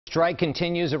Strike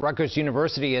continues at Rutgers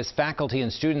University as faculty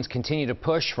and students continue to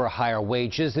push for higher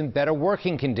wages and better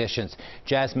working conditions.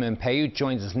 Jasmine Payoute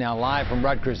joins us now live from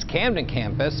Rutgers Camden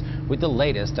campus with the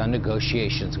latest on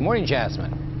negotiations. Good morning,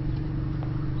 Jasmine.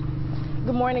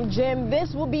 Good morning, Jim.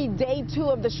 This will be day 2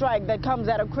 of the strike that comes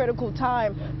at a critical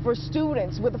time for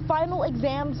students, with final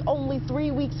exams only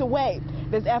 3 weeks away.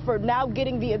 This effort now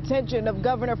getting the attention of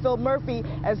Governor Phil Murphy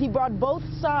as he brought both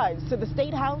sides to the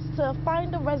State House to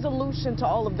find a resolution to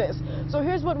all of this. So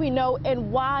here's what we know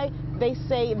and why they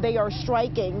say they are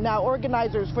striking. Now,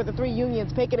 organizers for the 3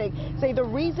 unions picketing say the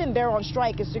reason they're on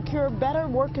strike is to secure better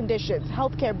work conditions,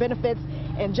 health care benefits,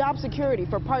 and job security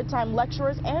for part-time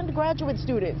lecturers and graduate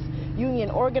students.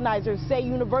 Union organizers say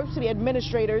university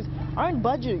administrators aren't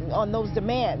budging on those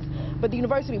demands, but the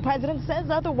university president says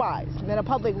otherwise. In a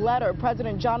public letter,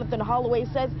 President Jonathan Holloway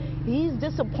says he's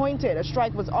disappointed a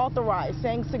strike was authorized,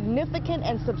 saying significant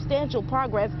and substantial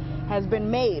progress has been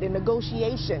made in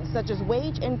negotiations, such as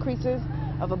wage increases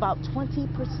of about 20%.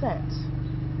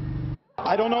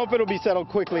 I don't know if it'll be settled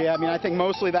quickly. I mean, I think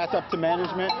mostly that's up to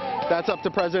management. That's up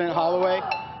to President Holloway.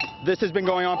 This has been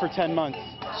going on for 10 months.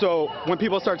 So when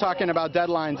people start talking about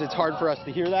deadlines, it's hard for us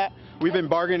to hear that. We've been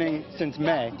bargaining since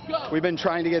May. We've been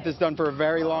trying to get this done for a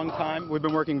very long time. We've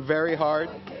been working very hard,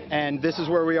 and this is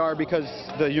where we are because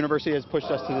the university has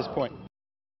pushed us to this point.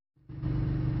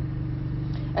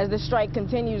 As the strike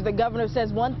continues, the governor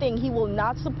says one thing he will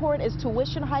not support is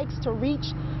tuition hikes to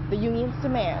reach the union's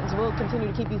demands. We'll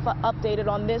continue to keep you updated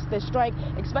on this. This strike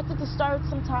expected to start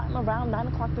sometime around 9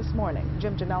 o'clock this morning.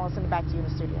 Jim, Janelle, I'll send it back to you in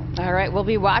the studio. All right, we'll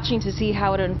be watching to see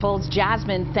how it unfolds.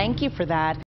 Jasmine, thank you for that.